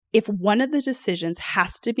if one of the decisions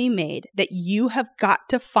has to be made, that you have got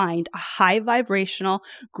to find a high vibrational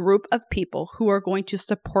group of people who are going to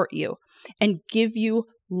support you and give you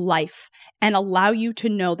life and allow you to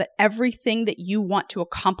know that everything that you want to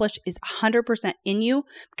accomplish is 100% in you,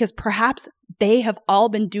 because perhaps they have all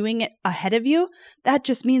been doing it ahead of you. That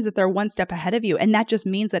just means that they're one step ahead of you. And that just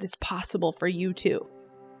means that it's possible for you too.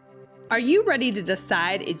 Are you ready to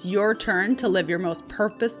decide it's your turn to live your most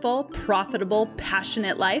purposeful, profitable,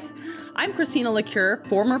 passionate life? I'm Christina LaCure,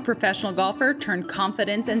 former professional golfer turned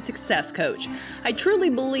confidence and success coach. I truly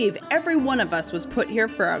believe every one of us was put here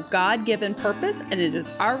for a God-given purpose, and it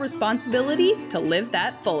is our responsibility to live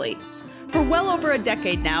that fully. For well over a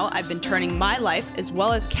decade now, I've been turning my life, as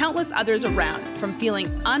well as countless others around, from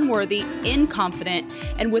feeling unworthy, inconfident,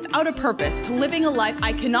 and without a purpose to living a life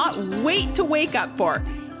I cannot wait to wake up for,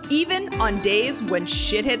 even on days when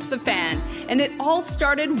shit hits the fan. And it all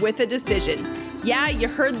started with a decision. Yeah, you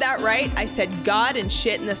heard that right. I said God and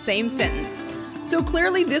shit in the same sentence. So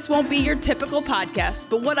clearly this won't be your typical podcast,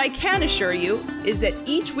 but what I can assure you is that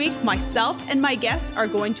each week myself and my guests are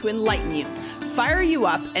going to enlighten you, fire you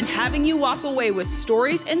up, and having you walk away with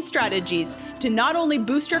stories and strategies to not only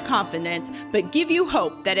boost your confidence, but give you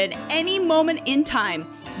hope that at any moment in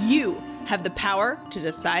time, you have the power to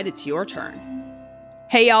decide it's your turn.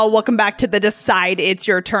 Hey y'all, welcome back to the Decide It's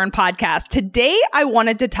Your Turn podcast. Today, I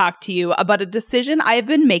wanted to talk to you about a decision I've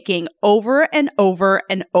been making over and over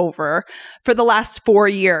and over for the last 4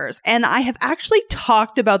 years. And I have actually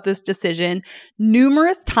talked about this decision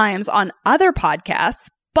numerous times on other podcasts.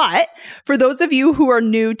 But for those of you who are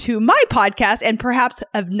new to my podcast and perhaps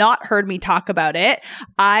have not heard me talk about it,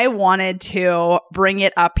 I wanted to bring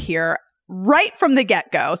it up here right from the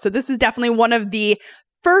get-go. So this is definitely one of the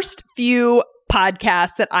first few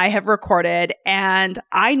podcasts that I have recorded. And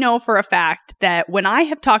I know for a fact that when I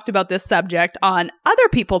have talked about this subject on other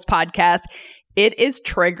people's podcasts, it is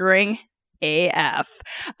triggering AF.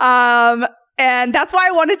 And that's why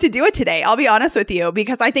I wanted to do it today. I'll be honest with you,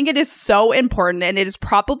 because I think it is so important, and it has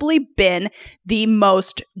probably been the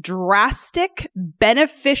most drastic,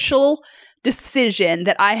 beneficial decision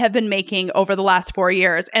that I have been making over the last 4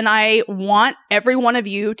 years. And I want every one of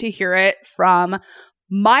you to hear it from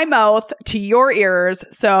my mouth to your ears.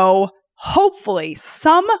 So hopefully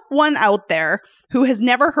someone out there who has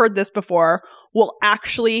never heard this before will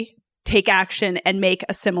actually take action and make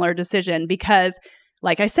a similar decision, because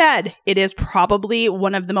like I said, it is probably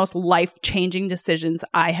one of the most life-changing decisions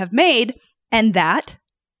I have made. And that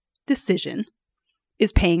decision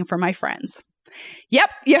is paying for my friends. Yep,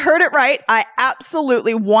 you heard it right. I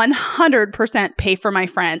absolutely 100% pay for my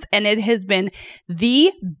friends. And it has been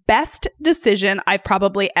the best decision I've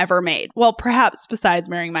probably ever made. Well, perhaps besides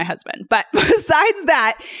marrying my husband, but besides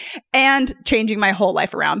that and changing my whole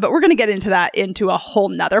life around. But we're going to get into that into a whole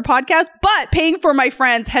nother podcast. But paying for my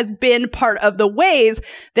friends has been part of the ways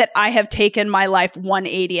that I have taken my life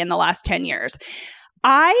 180 in the last 10 years.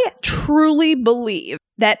 I truly believe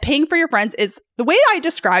that paying for your friends is, the way I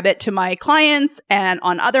describe it to my clients and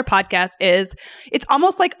on other podcasts is, it's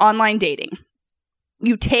almost like online dating.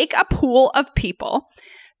 You take a pool of people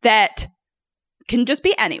that can just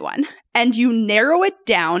be anyone, and you narrow it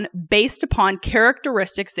down based upon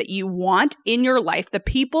characteristics that you want in your life, the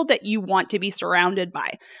people that you want to be surrounded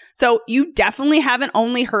by. So you definitely haven't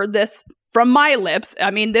only heard this from my lips. I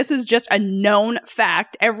mean, this is just a known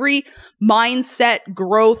fact. Every mindset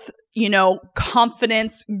growth,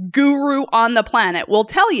 confidence guru on the planet will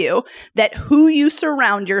tell you that who you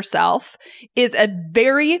surround yourself is a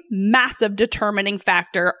very massive determining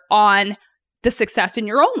factor on the success in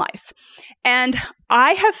your own life. And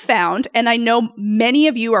I have found, and I know many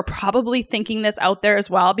of you are probably thinking this out there as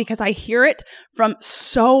well, because I hear it from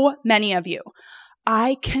so many of you.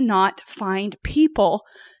 I cannot find people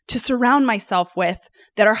to surround myself with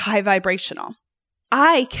that are high vibrational.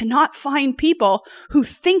 I cannot find people who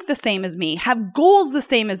think the same as me, have goals the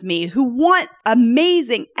same as me, who want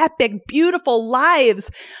amazing, epic, beautiful lives.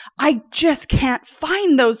 I just can't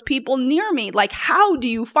find those people near me. Like, how do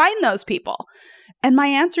you find those people? And my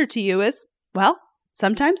answer to you is, well,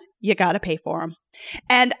 sometimes you got to pay for them.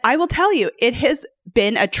 And I will tell you, it has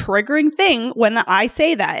been a triggering thing when I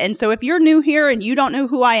say that. And so if you're new here and you don't know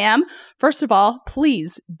who I am, first of all,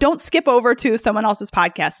 please don't skip over to someone else's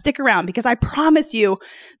podcast. Stick around, because I promise you,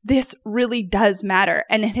 this really does matter.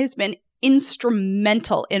 And it has been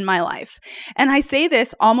instrumental in my life. And I say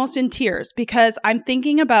this almost in tears, because I'm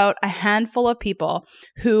thinking about a handful of people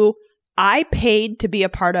who I paid to be a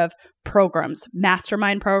part of programs,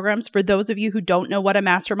 mastermind programs. For those of you who don't know what a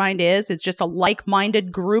mastermind is, it's just a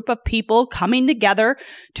like-minded group of people coming together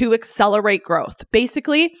to accelerate growth.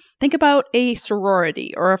 Basically, think about a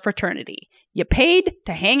sorority or a fraternity. You paid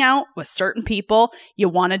to hang out with certain people you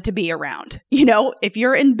wanted to be around. You know, if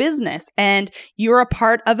you're in business and you're a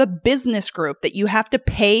part of a business group that you have to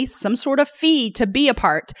pay some sort of fee to be a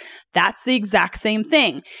part, that's the exact same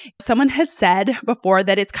thing. Someone has said before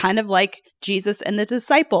that it's kind of like Jesus and the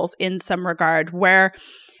disciples in some regard, where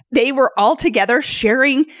they were all together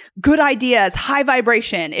sharing good ideas, high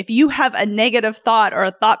vibration. If you have a negative thought or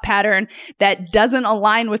a thought pattern that doesn't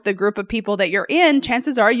align with the group of people that you're in,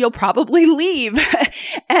 chances are you'll probably leave.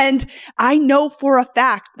 And I know for a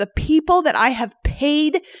fact the people that I have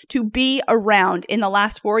paid to be around in the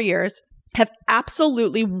last 4 years have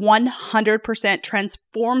absolutely 100%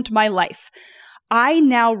 transformed my life. I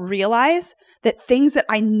now realize that things that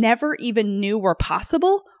I never even knew were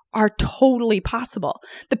possible are totally possible.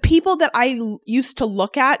 The people that I used to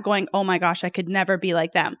look at going, oh my gosh, I could never be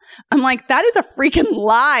like them. I'm like, that is a freaking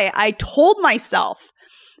lie I told myself.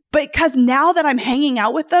 Because now that I'm hanging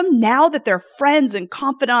out with them, now that they're friends and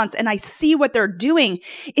confidants and I see what they're doing,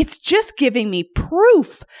 it's just giving me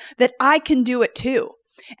proof that I can do it too.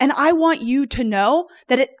 And I want you to know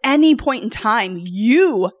that at any point in time,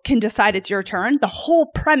 you can decide it's your turn. The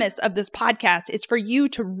whole premise of this podcast is for you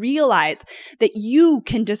to realize that you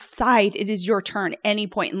can decide it is your turn any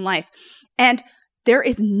point in life. And there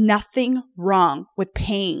is nothing wrong with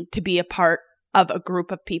paying to be a part of a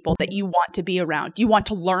group of people that you want to be around, you want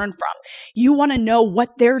to learn from, you want to know what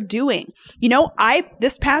they're doing. You know,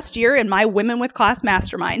 this past year in my Women with Class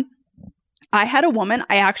Mastermind, I had a woman,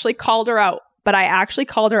 I actually called her out. But I actually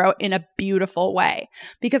called her out in a beautiful way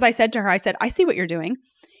because I said to her, I said, I see what you're doing.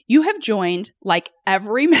 You have joined like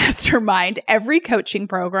every mastermind, every coaching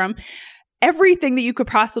program, everything that you could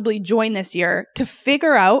possibly join this year to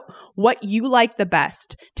figure out what you like the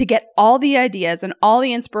best, to get all the ideas and all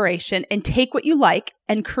the inspiration and take what you like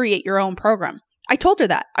and create your own program. I told her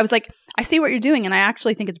that. I was like, I see what you're doing and I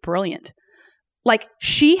actually think it's brilliant. Like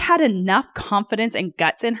she had enough confidence and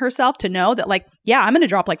guts in herself to know that like, yeah, I'm going to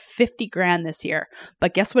drop like 50 grand this year,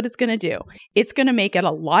 but guess what it's going to do? It's going to make it a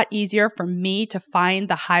lot easier for me to find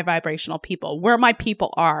the high vibrational people, where my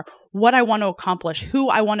people are, what I want to accomplish, who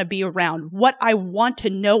I want to be around, what I want to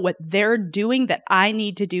know what they're doing that I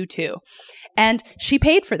need to do too. And she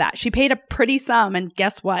paid for that. She paid a pretty sum. And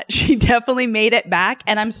guess what? She definitely made it back.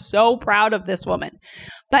 And I'm so proud of this woman.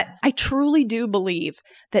 But I truly do believe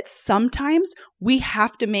that sometimes we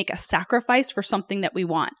have to make a sacrifice for something that we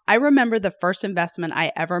want. I remember the first investment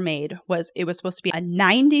I ever made was supposed to be a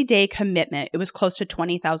 90-day commitment. It was close to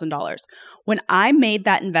 $20,000. When I made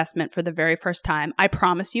that investment for the very first time, I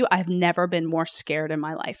promise you, I've never been more scared in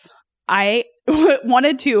my life. I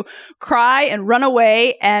wanted to cry and run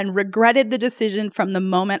away and regretted the decision from the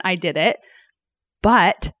moment I did it.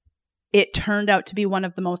 But it turned out to be one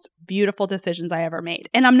of the most beautiful decisions I ever made.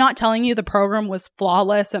 And I'm not telling you the program was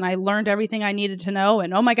flawless and I learned everything I needed to know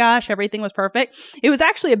and oh my gosh, everything was perfect. It was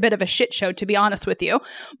actually a bit of a shit show, to be honest with you.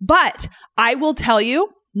 But I will tell you,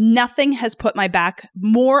 nothing has put my back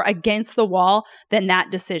more against the wall than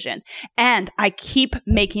that decision. And I keep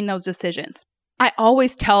making those decisions. I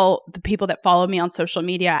always tell the people that follow me on social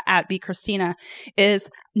media at @BChristina is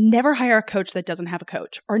never hire a coach that doesn't have a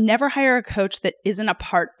coach, or never hire a coach that isn't a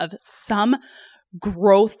part of some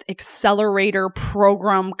growth accelerator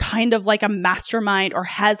program, kind of like a mastermind, or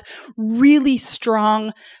has really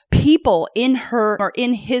strong people in her or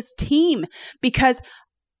in his team. Because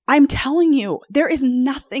I'm telling you, there is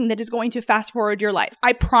nothing that is going to fast forward your life.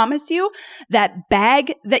 I promise you that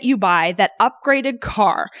bag that you buy, that upgraded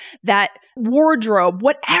car, that wardrobe,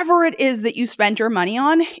 whatever it is that you spend your money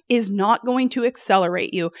on is not going to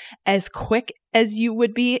accelerate you as quick as you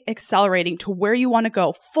would be accelerating to where you want to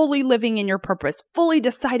go, fully living in your purpose, fully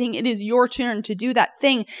deciding it is your turn to do that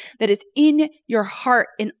thing that is in your heart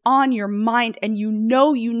and on your mind and you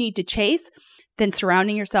know you need to chase, than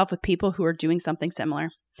surrounding yourself with people who are doing something similar.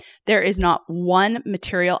 There is not one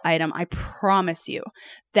material item, I promise you,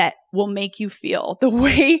 that will make you feel the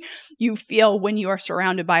way you feel when you are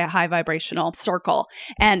surrounded by a high vibrational circle.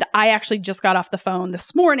 And I actually just got off the phone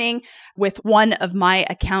this morning with one of my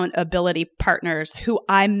accountability partners who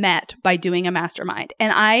I met by doing a mastermind.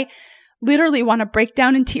 And I literally want to break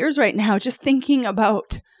down in tears right now just thinking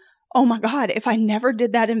about, oh my God, if I never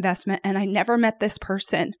did that investment and I never met this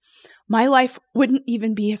person, my life wouldn't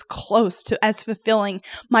even be as close to as fulfilling.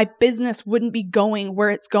 My business wouldn't be going where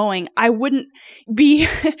it's going. I wouldn't be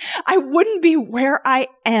where I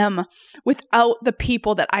am without the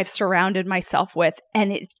people that I've surrounded myself with.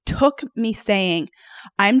 And it took me saying,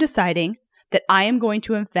 I'm deciding that I am going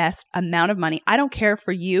to invest amount of money. I don't care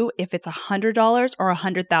for you if it's $100 or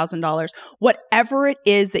 $100,000, whatever it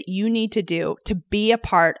is that you need to do to be a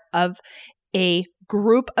part of a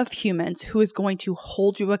group of humans who is going to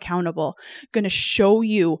hold you accountable, going to show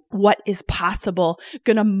you what is possible,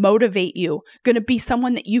 going to motivate you, going to be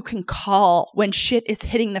someone that you can call when shit is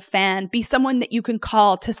hitting the fan, be someone that you can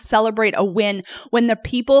call to celebrate a win when the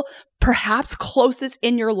people perhaps closest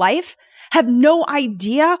in your life have no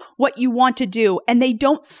idea what you want to do, and they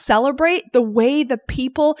don't celebrate the way the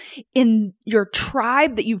people in your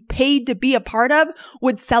tribe that you've paid to be a part of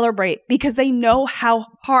would celebrate, because they know how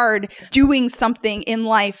hard doing something in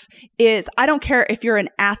life is. I don't care if you're an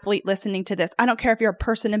athlete listening to this. I don't care if you're a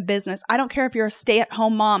person in business. I don't care if you're a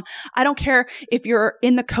stay-at-home mom. I don't care if you're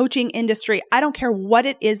in the coaching industry. I don't care what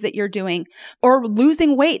it is that you're doing, or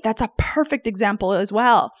losing weight. That's a perfect example as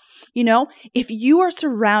well. You know, if you are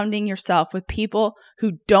surrounding yourself with people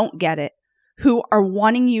who don't get it, who are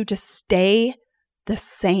wanting you to stay the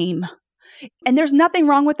same, and there's nothing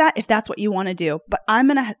wrong with that if that's what you want to do, but I'm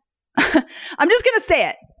just going to say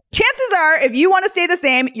it. Chances are, if you want to stay the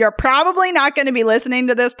same, you're probably not going to be listening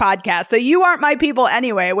to this podcast. So you aren't my people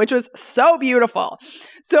anyway, which was so beautiful.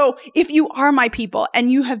 So if you are my people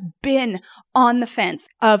and you have been on the fence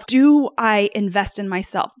of, do I invest in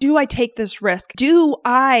myself? Do I take this risk? Do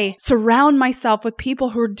I surround myself with people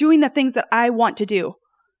who are doing the things that I want to do?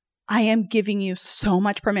 I am giving you so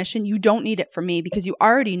much permission. You don't need it from me because you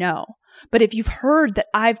already know. But if you've heard that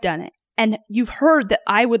I've done it, and you've heard that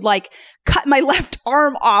I would cut my left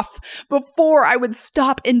arm off before I would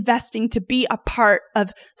stop investing to be a part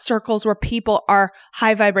of circles where people are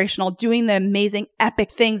high vibrational, doing the amazing,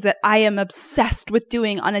 epic things that I am obsessed with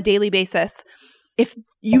doing on a daily basis. If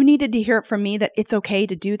you needed to hear it from me that it's okay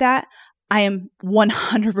to do that, I am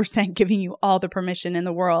 100% giving you all the permission in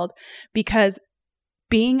the world, because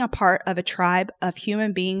being a part of a tribe of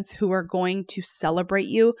human beings who are going to celebrate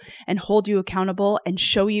you and hold you accountable and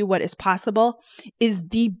show you what is possible is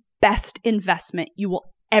the best investment you will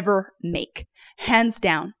ever make. Hands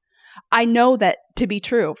down. I know that to be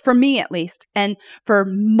true, for me at least, and for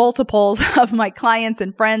multiples of my clients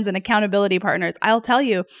and friends and accountability partners. I'll tell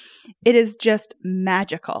you, it is just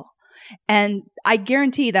magical. And I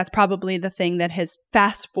guarantee that's probably the thing that has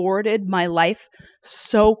fast forwarded my life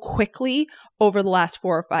so quickly over the last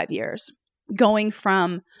 4 or 5 years. Going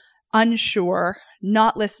from unsure,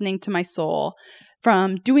 not listening to my soul,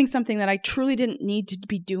 from doing something that I truly didn't need to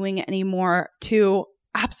be doing anymore, to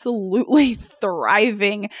absolutely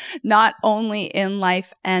thriving, not only in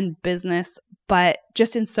life and business, but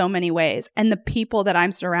just in so many ways. And the people that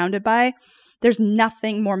I'm surrounded by, there's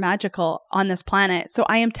nothing more magical on this planet. So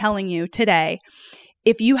I am telling you today,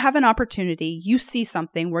 if you have an opportunity, you see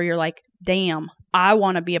something where you're like, damn, I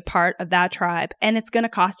want to be a part of that tribe, and it's going to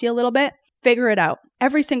cost you a little bit, figure it out.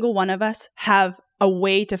 Every single one of us have a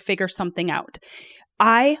way to figure something out.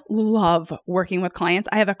 I love working with clients.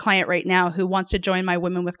 I have a client right now who wants to join my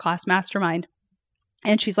Women with Class Mastermind.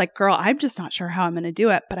 And she's like, girl, I'm just not sure how I'm going to do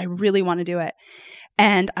it, but I really want to do it.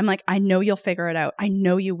 And I'm like, I know you'll figure it out. I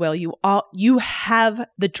know you will. You have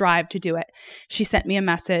the drive to do it. She sent me a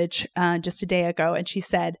message just a day ago, and she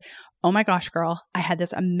said, oh my gosh, girl, I had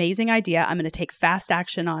this amazing idea. I'm going to take fast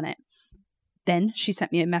action on it. Then she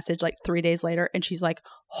sent me a message 3 days later, and she's like,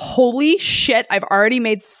 holy shit, I've already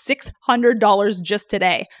made $600 just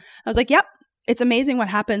today. I was like, yep. It's amazing what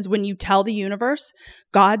happens when you tell the universe,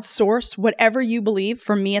 God, source, whatever you believe.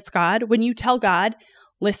 For me, it's God. When you tell God,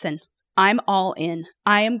 listen, I'm all in.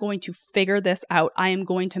 I am going to figure this out. I am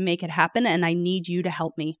going to make it happen, and I need you to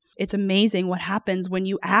help me. It's amazing what happens when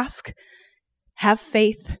you ask, have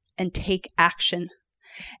faith, and take action.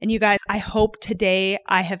 And you guys, I hope today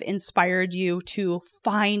I have inspired you to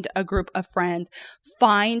find a group of friends,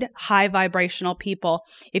 find high vibrational people.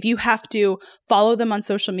 If you have to follow them on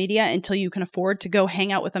social media until you can afford to go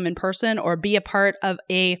hang out with them in person or be a part of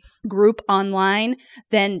a group online,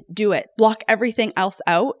 then do it. Block everything else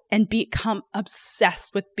out and become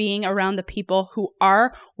obsessed with being around the people who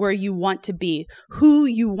are where you want to be, who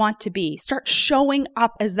you want to be. Start showing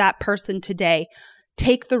up as that person today.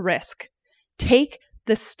 Take the risk. Take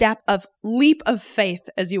the step of leap of faith,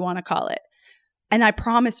 as you want to call it. And I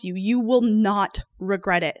promise you, you will not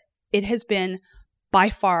regret it. It has been by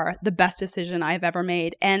far the best decision I've ever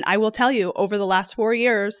made. And I will tell you, over the last 4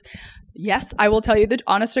 years, Yes, I will tell you the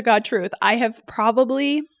honest to God truth. I have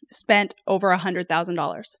probably spent over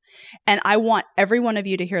 $100,000. And I want every one of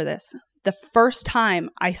you to hear this. The first time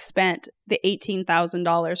I spent the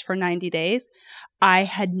 $18,000 for 90 days, I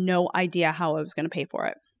had no idea how I was going to pay for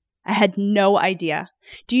it. I had no idea.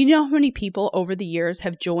 Do you know how many people over the years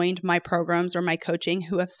have joined my programs or my coaching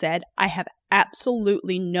who have said, I have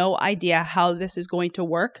absolutely no idea how this is going to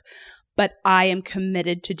work, but I am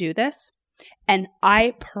committed to do this? And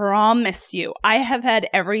I promise you, I have had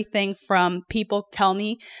everything from people tell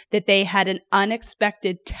me that they had an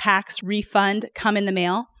unexpected tax refund come in the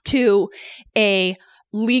mail to a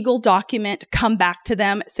legal document come back to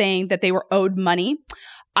them saying that they were owed money.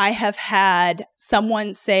 I have had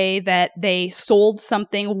someone say that they sold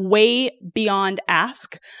something way beyond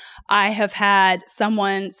ask. I have had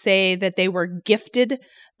someone say that they were gifted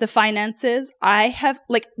the finances.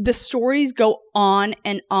 The stories go on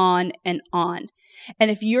and on and on. And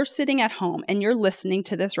if you're sitting at home and you're listening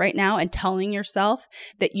to this right now and telling yourself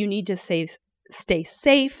that you need to stay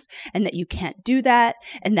safe and that you can't do that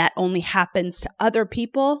and that only happens to other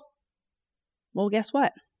people, well, guess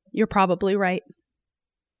what? You're probably right.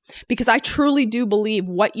 Because I truly do believe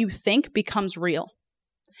what you think becomes real.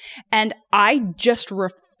 And I just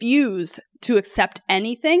refuse to accept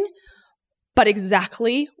anything but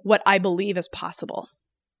exactly what I believe is possible.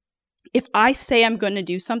 If I say I'm going to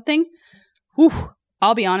do something,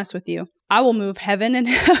 I'll be honest with you. I will move heaven and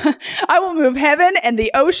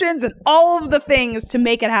the oceans and all of the things to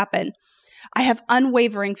make it happen. I have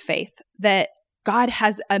unwavering faith that God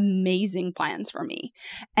has amazing plans for me.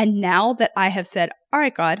 And now that I have said, all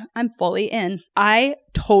right, God, I'm fully in. I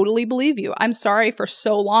totally believe you. I'm sorry for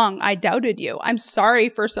so long I doubted you. I'm sorry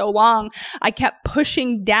for so long I kept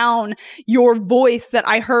pushing down your voice that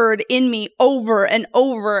I heard in me over and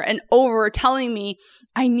over and over, telling me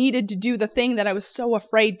I needed to do the thing that I was so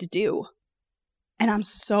afraid to do. And I'm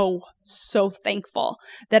so, so thankful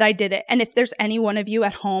that I did it. And if there's any one of you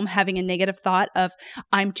at home having a negative thought of,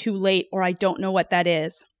 I'm too late or I don't know what that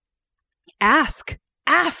is, ask.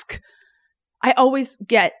 I always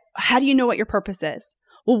get, how do you know what your purpose is?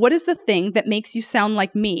 Well, what is the thing that makes you sound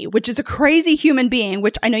like me, which is a crazy human being,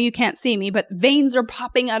 which I know you can't see me, but veins are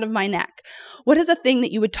popping out of my neck. What is a thing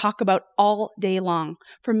that you would talk about all day long?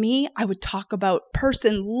 For me, I would talk about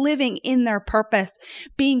person living in their purpose,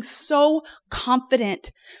 being so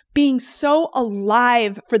confident, being so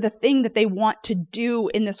alive for the thing that they want to do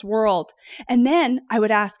in this world. And then I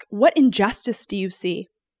would ask, what injustice do you see?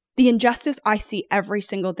 The injustice I see every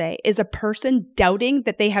single day is a person doubting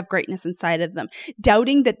that they have greatness inside of them,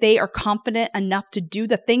 doubting that they are confident enough to do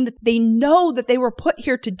the thing that they know that they were put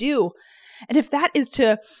here to do. And if that is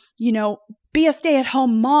to, be a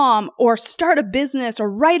stay-at-home mom or start a business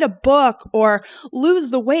or write a book or lose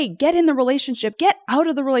the weight, get in the relationship, get out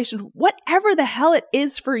of the relationship, whatever the hell it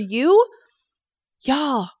is for you,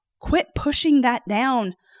 y'all, quit pushing that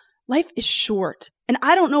down. Life is short. And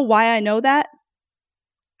I don't know why I know that.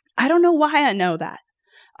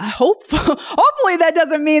 Hopefully that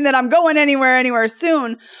doesn't mean that I'm going anywhere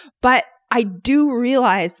soon, but I do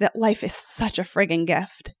realize that life is such a friggin'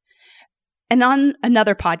 gift. And on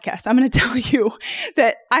another podcast, I'm going to tell you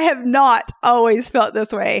that I have not always felt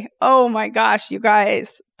this way. Oh my gosh, you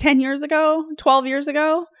guys, 10 years ago, 12 years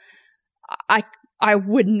ago, I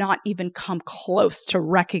would not even come close to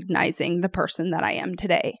recognizing the person that I am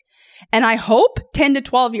today. And I hope 10 to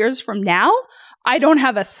 12 years from now, I don't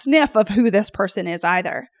have a sniff of who this person is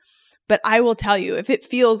either. But I will tell you, if it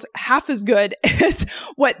feels half as good as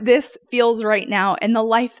what this feels right now and the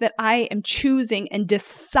life that I am choosing and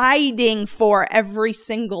deciding for every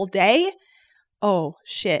single day, oh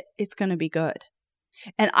shit, it's going to be good.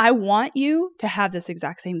 And I want you to have this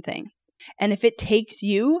exact same thing. And if it takes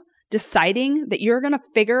you deciding that you're going to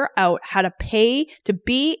figure out how to pay to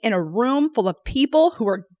be in a room full of people who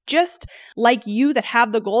are just like you that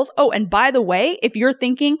have the goals. Oh, and by the way, if you're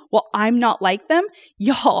thinking, well, I'm not like them,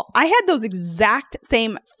 y'all, I had those exact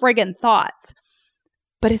same friggin' thoughts.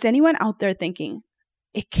 But is anyone out there thinking,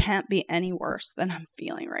 it can't be any worse than I'm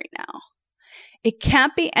feeling right now? It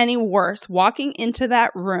can't be any worse walking into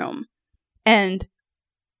that room and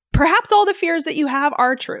perhaps all the fears that you have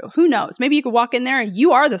are true. Who knows? Maybe you could walk in there and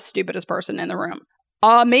you are the stupidest person in the room.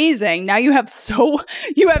 Amazing. Now you have so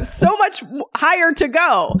much higher to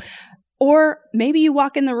go. Or maybe you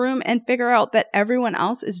walk in the room and figure out that everyone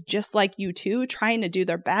else is just like you too, trying to do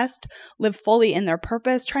their best, live fully in their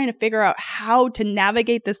purpose, trying to figure out how to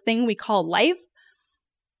navigate this thing we call life.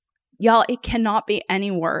 Y'all, it cannot be any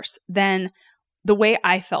worse than the way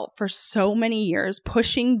I felt for so many years,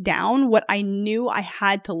 pushing down what I knew I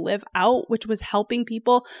had to live out, which was helping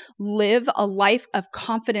people live a life of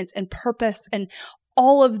confidence and purpose and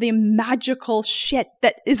all of the magical shit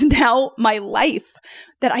that is now my life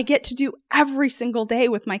that I get to do every single day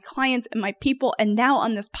with my clients and my people and now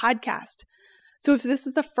on this podcast. So if this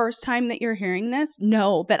is the first time that you're hearing this,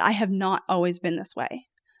 know that I have not always been this way.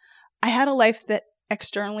 I had a life that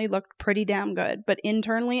externally looked pretty damn good, but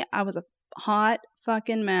internally I was a hot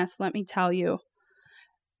fucking mess, let me tell you.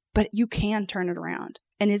 But you can turn it around.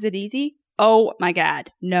 And is it easy? Oh my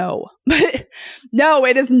God, no. No,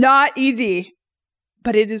 it is not easy.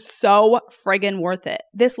 But it is so friggin' worth it.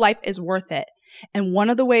 This life is worth it. And one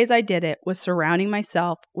of the ways I did it was surrounding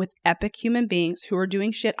myself with epic human beings who are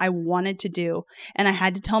doing shit I wanted to do. And I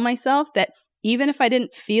had to tell myself that even if I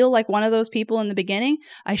didn't feel like one of those people in the beginning,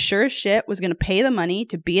 I sure as shit was going to pay the money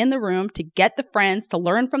to be in the room, to get the friends, to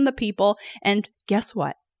learn from the people. And guess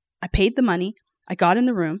what? I paid the money, I got in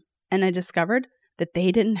the room, and I discovered that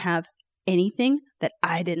they didn't have anything that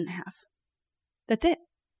I didn't have. That's it.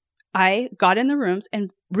 I got in the rooms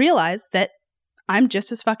and realized that I'm just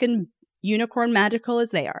as fucking unicorn magical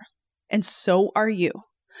as they are. And so are you.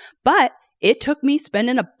 But it took me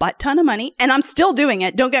spending a butt ton of money, and I'm still doing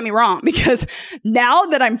it. Don't get me wrong, because now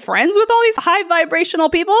that I'm friends with all these high vibrational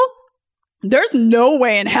people, there's no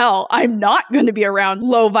way in hell I'm not going to be around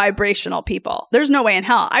low vibrational people. There's no way in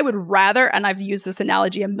hell. I would rather, and I've used this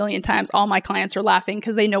analogy a million times, all my clients are laughing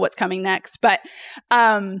because they know what's coming next. But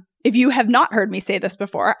if you have not heard me say this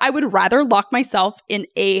before, I would rather lock myself in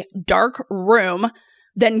a dark room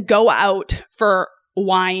than go out for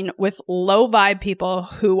wine with low vibe people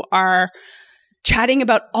who are chatting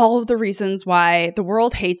about all of the reasons why the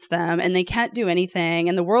world hates them and they can't do anything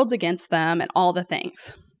and the world's against them and all the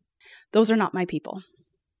things. Those are not my people.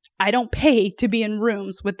 I don't pay to be in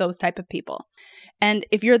rooms with those type of people. And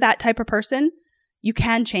if you're that type of person, you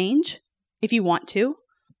can change if you want to.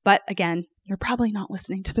 But again, you're probably not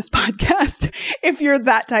listening to this podcast if you're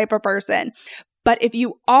that type of person. But if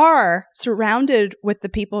you are surrounded with the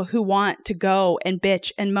people who want to go and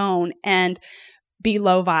bitch and moan and be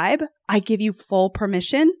low vibe, I give you full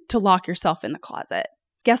permission to lock yourself in the closet.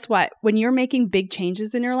 Guess what? When you're making big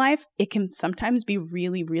changes in your life, it can sometimes be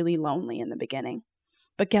really, really lonely in the beginning.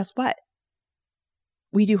 But guess what?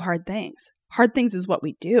 We do hard things. Hard things is what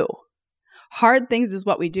we do. Hard things is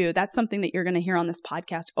what we do. That's something that you're going to hear on this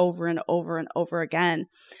podcast over and over and over again.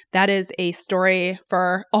 That is a story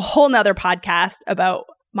for a whole nother podcast about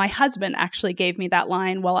my husband actually gave me that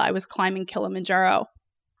line while I was climbing Kilimanjaro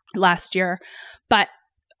last year. But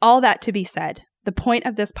all that to be said, the point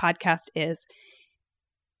of this podcast is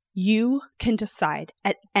you can decide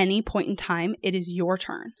at any point in time, it is your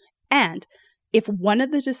turn. And if one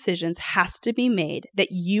of the decisions has to be made,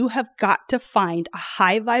 that you have got to find a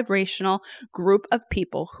high vibrational group of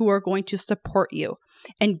people who are going to support you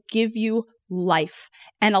and give you life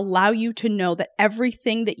and allow you to know that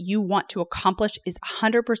everything that you want to accomplish is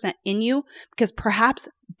 100% in you, because perhaps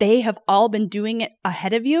they have all been doing it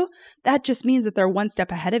ahead of you. That just means that they're one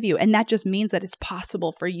step ahead of you. And that just means that it's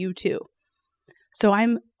possible for you too. So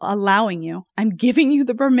I'm allowing you, I'm giving you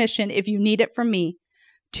the permission, if you need it from me,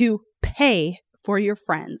 to pay for your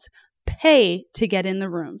friends, pay to get in the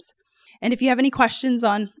rooms. And if you have any questions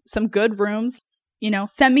on some good rooms,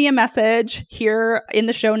 send me a message here in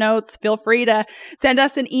the show notes. Feel free to send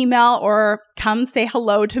us an email or come say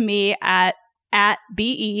hello to me at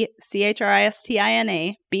BeChristina,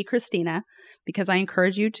 Be Christina, because I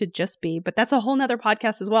encourage you to just be. But that's a whole nother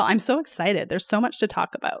podcast as well. I'm so excited. There's so much to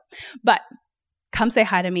talk about. But come say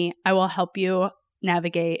hi to me. I will help you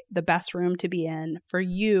navigate the best room to be in for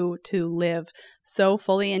you to live so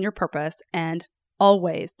fully in your purpose and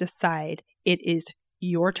always decide it is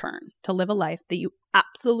your turn to live a life that you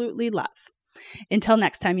absolutely love. Until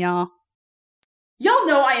next time, y'all. Y'all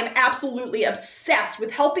know I am absolutely obsessed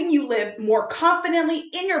with helping you live more confidently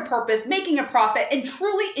in your purpose, making a profit, and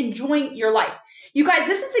truly enjoying your life. You guys,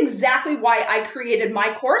 this is exactly why I created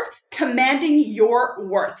my course, Commanding Your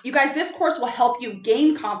Worth. You guys, this course will help you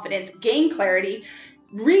gain confidence, gain clarity,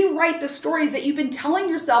 rewrite the stories that you've been telling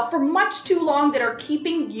yourself for much too long that are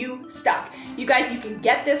keeping you stuck. You guys, you can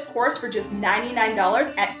get this course for just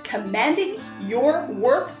 $99 at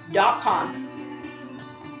commandingyourworth.com.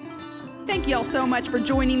 Thank you all so much for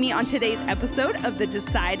joining me on today's episode of the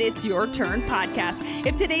Decide It's Your Turn podcast.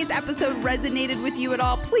 If today's episode resonated with you at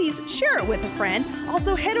all, please share it with a friend.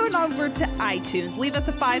 Also, head on over to iTunes, leave us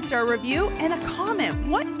a 5-star review and a comment.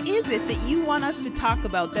 What is it that you want us to talk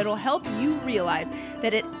about that'll help you realize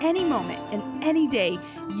that at any moment and any day,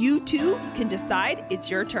 you too can decide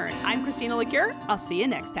it's your turn? I'm Christina LeCure. I'll see you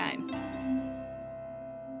next time.